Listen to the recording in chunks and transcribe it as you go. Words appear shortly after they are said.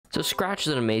So Scratch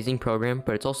is an amazing program,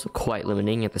 but it's also quite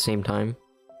limiting at the same time.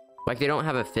 Like, they don't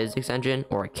have a physics engine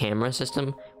or a camera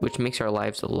system, which makes our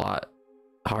lives a lot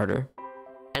harder.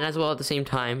 And as well, at the same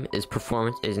time, is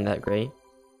performance isn't that great.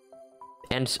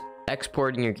 And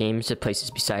exporting your games to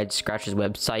places besides Scratch's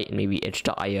website and maybe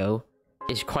itch.io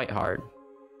is quite hard.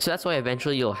 So that's why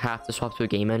eventually you'll have to swap to a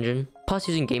game engine. Plus,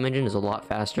 using game engine is a lot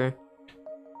faster.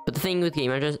 But the thing with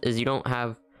game engines is you don't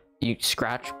have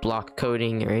Scratch block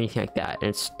coding or anything like that. And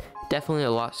it's definitely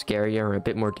a lot scarier and a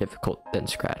bit more difficult than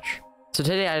Scratch. So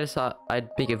today I just thought I'd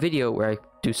make a video where I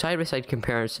do side-by-side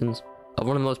comparisons of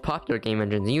one of the most popular game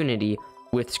engines, Unity,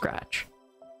 with Scratch.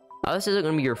 Now, this isn't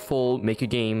going to be your full make a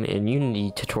game in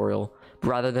Unity tutorial, but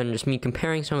rather than just me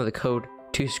comparing some of the code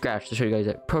to Scratch to show you guys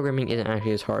that programming isn't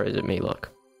actually as hard as it may look.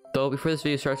 Though before this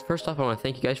video starts, first off I want to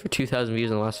thank you guys for 2,000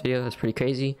 views in the last video. That's pretty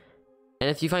crazy. And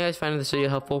if you guys find this video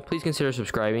helpful, please consider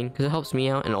subscribing because it helps me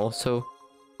out and also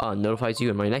notifies you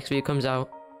when my next video comes out.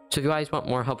 So if you guys want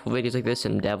more helpful videos like this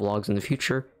and devlogs in the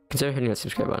future, consider hitting that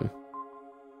subscribe button.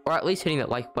 Or at least hitting that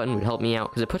like button would help me out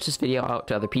because it puts this video out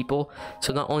to other people.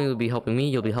 So not only will it be helping me,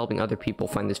 you'll be helping other people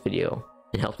find this video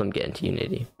and help them get into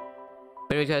Unity.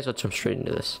 But anyways guys, let's jump straight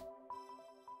into this.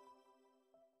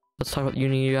 Let's talk about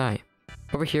Unity UI.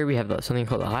 Over here we have something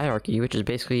called the hierarchy, which is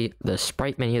basically the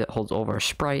sprite menu that holds all of our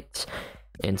sprites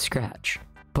in Scratch.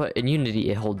 But in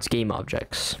Unity it holds game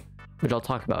objects, which I'll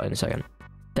talk about in a second.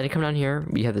 Then you come down here,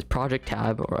 we have this project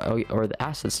tab or the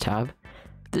assets tab.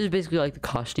 This is basically like the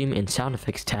costume and sound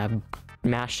effects tab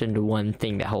mashed into one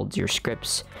thing that holds your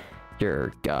scripts,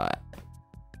 your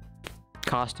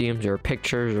costumes or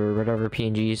pictures or whatever,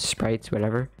 PNGs, sprites,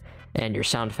 whatever, and your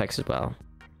sound effects as well.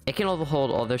 It can also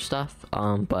hold all their stuff,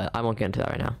 but I won't get into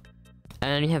that right now.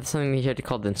 And then you have something here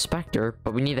called the inspector,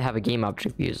 but we need to have a game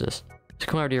object to use this. So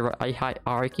come over to your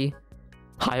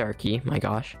hierarchy, my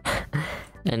gosh,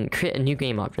 and create a new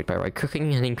game object by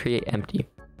right-clicking and then create empty.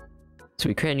 So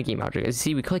we create a new game object. As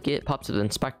you see, we click it, pops up the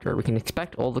inspector. We can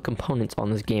inspect all the components on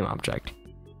this game object.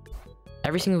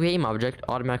 Every single game object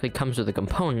automatically comes with a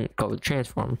component called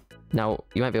transform. Now,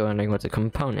 you might be wondering what's a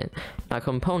component. Now, a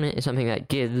component is something that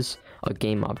gives a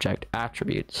game object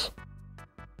attributes.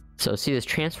 So see this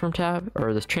transform tab,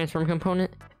 or this transform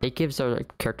component? It gives our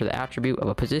character the attribute of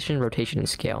a position, rotation, and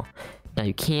scale. Now,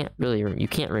 you can't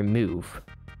remove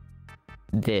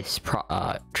this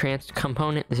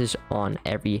component. This is on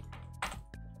every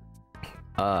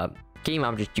game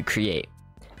object you create.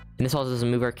 And this also doesn't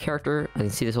move our character. I can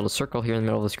see this little circle here in the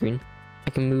middle of the screen.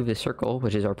 I can move the circle,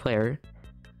 which is our player.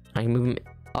 I can move him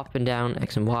up and down,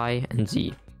 X and Y, and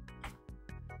Z.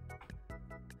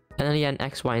 And then again,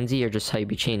 X, Y, and Z are just how you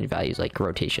change values, like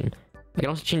rotation. I can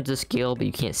also change the scale, but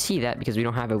you can't see that because we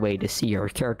don't have a way to see our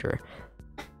character.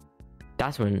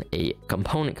 That's when a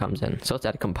component comes in. So let's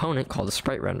add a component called a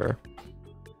sprite render.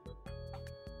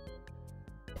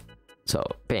 So,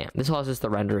 bam, this allows us to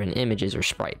render in images or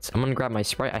sprites. I'm going to grab my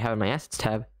sprite I have in my assets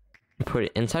tab and put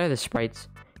it inside of the sprites.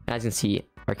 And as you can see,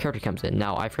 our character comes in.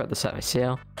 Now, I forgot to set my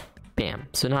scale. Bam.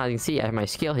 So now as you can see, I have my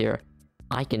scale here.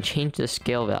 I can change the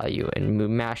scale value and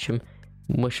mush him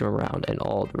around in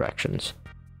all directions.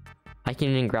 I can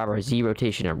even grab our Z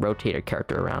rotation and rotate our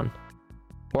character around.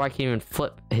 Or I can even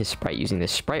flip his sprite using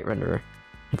this sprite renderer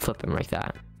and flip him like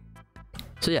that.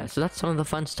 So yeah, so that's some of the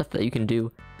fun stuff that you can do.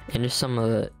 And just some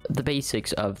of the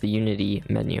basics of the Unity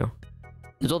menu.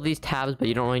 There's all these tabs, but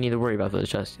you don't really need to worry about those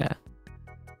just yet.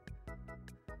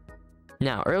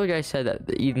 Now, earlier I said that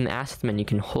even the assets menu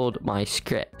can hold my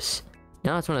scripts.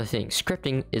 Now that's one of the things.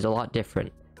 Scripting is a lot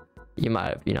different. You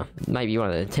might have, might be one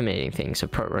of the intimidating things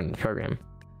of running the program.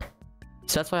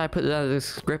 So that's why I put that as a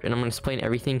script, and I'm going to explain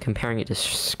everything comparing it to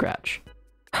Scratch.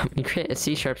 When you create a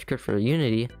C# script for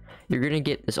Unity, you're going to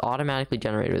get this automatically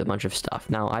generated with a bunch of stuff.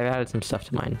 Now, I've added some stuff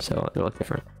to mine, so it'll look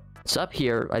different. So up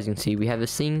here, as you can see, we have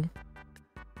this thing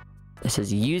that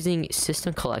says using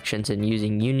system collections and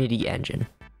using Unity engine.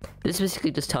 This is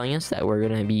basically just telling us that we're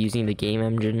going to be using the game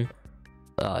engine,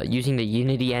 using the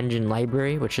Unity engine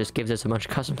library, which just gives us a bunch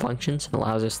of custom functions and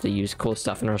allows us to use cool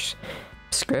stuff in our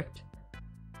script.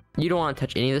 You don't want to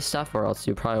touch any of this stuff or else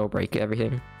you probably will break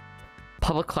everything.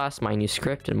 Public class, my new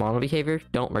script and model behavior,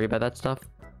 don't worry about that stuff.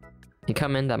 You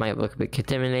come in, that might look a bit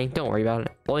intimidating, don't worry about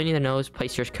it. All you need to know is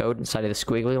place your code inside of the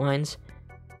squiggly lines,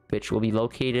 which will be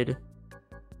located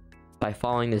by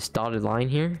following this dotted line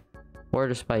here, or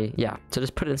just by, so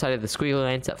just put it inside of the squiggly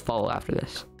lines that follow after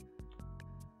this.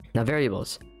 Now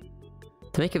variables.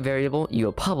 To make a variable, you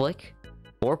go public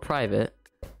or private.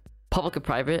 Public or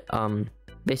private,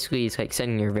 basically it's like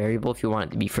setting your variable if you want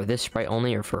it to be for this sprite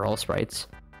only or for all sprites.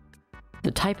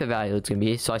 The type of value it's going to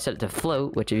be, so I set it to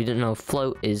float, which if you didn't know,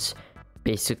 float is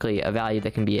basically a value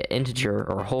that can be an integer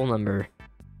or a whole number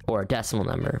or a decimal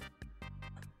number.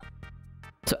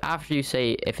 So after you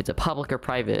say if it's a public or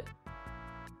private,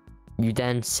 you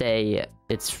then say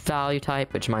its value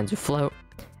type, which mine's a float,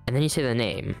 and then you say the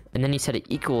name, and then you set it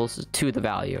equals to the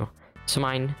value. So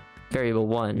mine, variable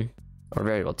 1 or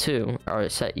variable 2 are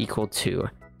set equal to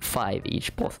 5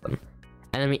 each, both of them.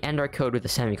 And then we end our code with a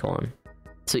semicolon.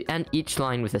 So you end each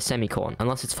line with a semicolon,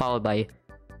 unless it's followed by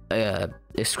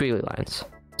squiggly lines.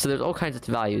 So there's all kinds of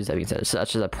values that we can set,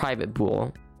 such as a private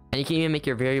bool. And you can even make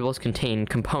your variables contain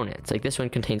components. Like this one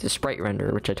contains a sprite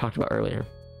renderer, which I talked about earlier.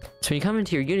 So when you come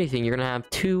into your Unity thing, you're gonna have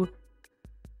two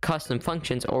custom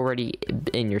functions already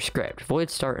in your script: void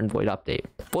start and void update.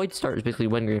 Void start is basically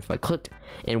when green flag clicked,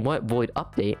 and what void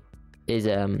update is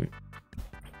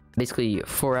basically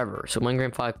forever. So when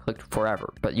green flag clicked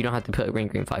forever, but you don't have to put when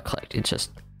green flag clicked. It's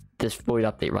just this void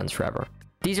update runs forever.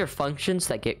 These are functions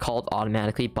that get called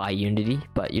automatically by Unity,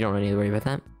 but you don't really need to worry about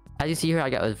that. As you see here, I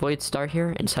got a void start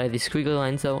here. Inside of these squiggly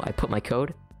lines though, I put my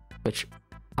code, which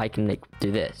I can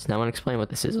do this. Now I want to explain what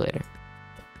this is later.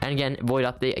 And again, void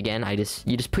update, again,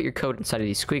 you just put your code inside of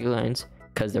these squiggly lines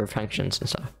because they're functions and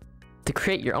stuff. To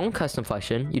create your own custom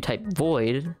function, you type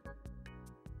void,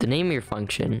 the name of your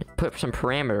function, put some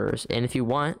parameters, and if you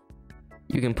want,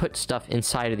 you can put stuff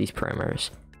inside of these parameters.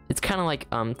 It's kind of like,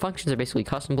 functions are basically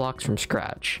custom blocks from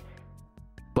scratch,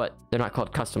 but they're not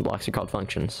called custom blocks, they're called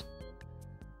functions.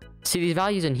 See, these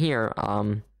values in here,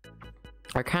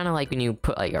 are kind of like when you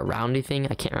put like a roundy thing.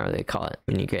 I can't remember what they call it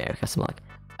when you create a custom block.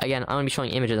 Again, I'm gonna be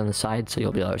showing images on the side, so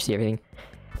you'll be able to see everything.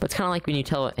 But it's kind of like when you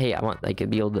tell it, hey, I want like to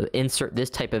be able to insert this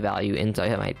type of value into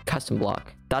my custom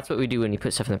block. That's what we do when you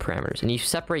put stuff in the parameters, and you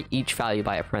separate each value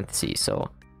by a parenthesis. So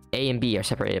A and B are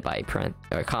separated by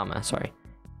a comma, sorry.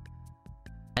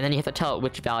 And then you have to tell it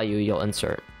which value you'll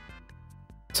insert.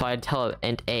 So I'd tell it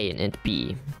int A and int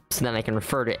B, so then I can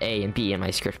refer to A and B in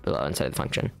my script below inside the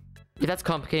function. If that's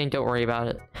complicated, don't worry about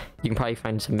it. You can probably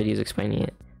find some videos explaining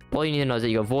it. All you need to know is that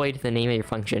you go void the name of your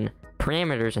function,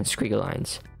 parameters, and squiggly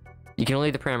lines. You can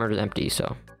leave the parameters empty,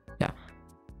 so yeah.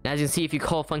 And as you can see, if you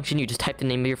call a function, you just type the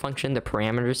name of your function, the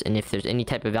parameters, and if there's any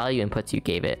type of value inputs, you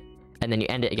gave it. And then you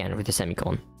end it again with a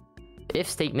semicolon. If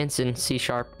statements in C#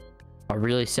 are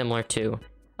really similar to, you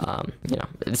know,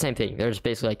 the same thing. There's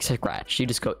basically like scratch. You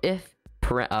just go if,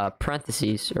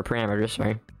 parentheses, or parameters,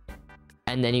 sorry.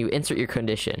 And then you insert your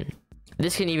condition.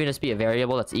 This can even just be a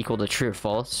variable that's equal to true or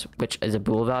false, which is a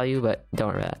bool value, but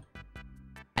don't worry about it.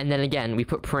 And then again, we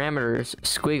put parameters,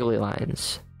 squiggly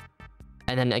lines.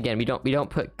 And then again, we don't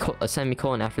put a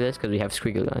semicolon after this because we have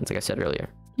squiggly lines, like I said earlier.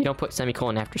 You don't put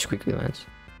semicolon after squiggly lines.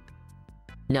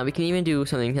 Now we can even do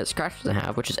something that Scratch doesn't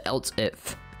have, which is else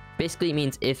if. Basically it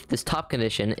means if this top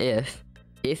condition, if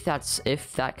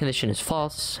that condition is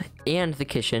false, and the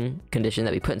condition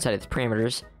that we put inside its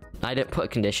parameters, I didn't put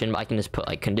condition, but I can just put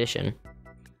like condition,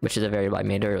 which is a variable I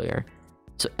made earlier.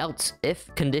 So else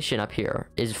if condition up here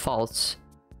is false,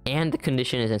 and the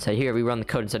condition is inside here, we run the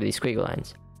code inside of these squiggly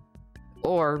lines.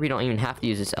 Or we don't even have to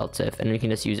use this else if, and we can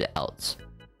just use it else.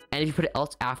 And if you put it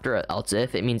else after else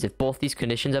if, it means if both these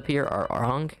conditions up here are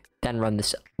wrong, then run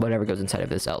this whatever goes inside of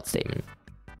this else statement.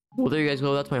 Well, there you guys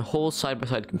go. That's my whole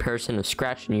side-by-side comparison of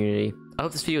Scratch and Unity. I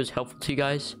hope this video was helpful to you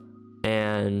guys,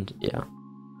 and yeah.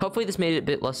 Hopefully this made it a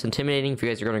bit less intimidating if you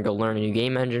guys are going to go learn a new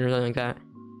game engine or something like that.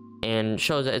 And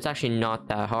shows that it's actually not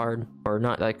that hard, or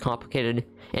not that complicated,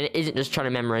 and it isn't just trying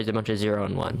to memorize a bunch of 0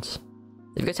 and 1s.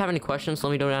 If you guys have any questions,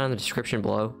 let me know down in the description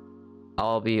below.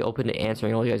 I'll be open to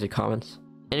answering all you guys' comments.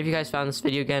 And if you guys found this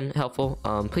video again helpful,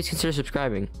 please consider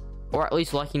subscribing. Or at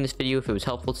least liking this video if it was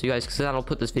helpful to you guys, because then I'll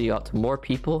put this video out to more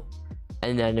people,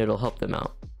 and then it'll help them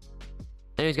out.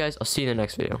 Anyways guys, I'll see you in the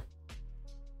next video.